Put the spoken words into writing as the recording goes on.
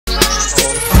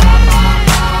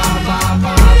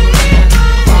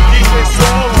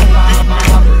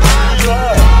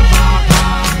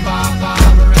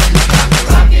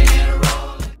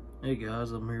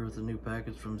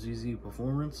package from ZZ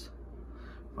Performance.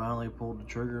 Finally pulled the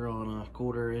trigger on a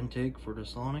cold air intake for the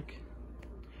Sonic.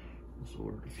 Just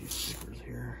ordered a few stickers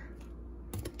here.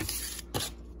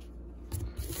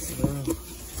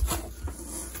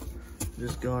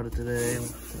 Just got it today.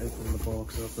 Opened the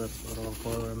box up. That's what all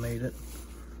part I made it.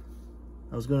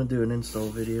 I was going to do an install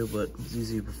video, but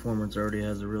ZZ Performance already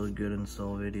has a really good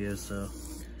install video, so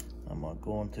I'm not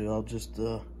going to. I'll just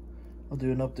I'll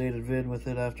do an updated vid with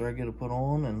it after I get it put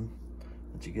on and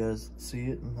let you guys see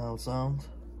it and how it sounds.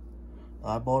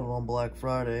 I bought it on Black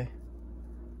Friday.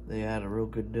 They had a real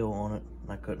good deal on it,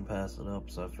 and I couldn't pass it up,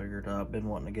 so I figured I've been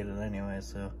wanting to get it anyway,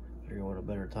 so I figured what a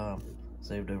better time.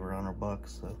 Saved over $100,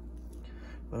 so.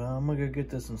 But I'm gonna go get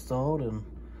this installed, and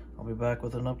I'll be back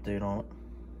with an update on it.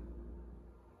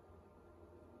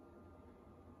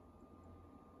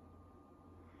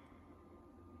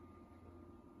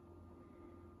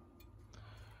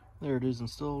 There it is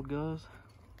installed, guys.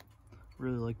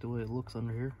 Really like the way it looks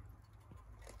under here.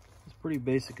 It's pretty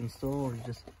basic install. It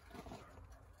just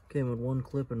came with one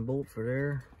clip and bolt for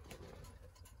there.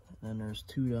 And there's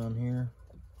two down here.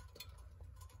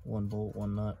 One bolt,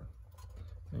 one nut.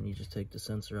 And you just take the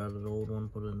sensor out of the old one,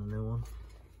 put it in the new one.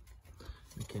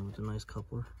 It came with a nice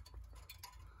coupler.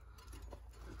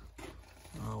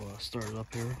 I'll start it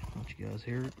up here, let you guys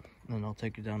hear it. And then I'll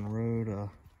take it down the road. A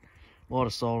lot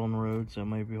of salt on the road, so it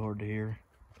may be hard to hear.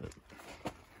 But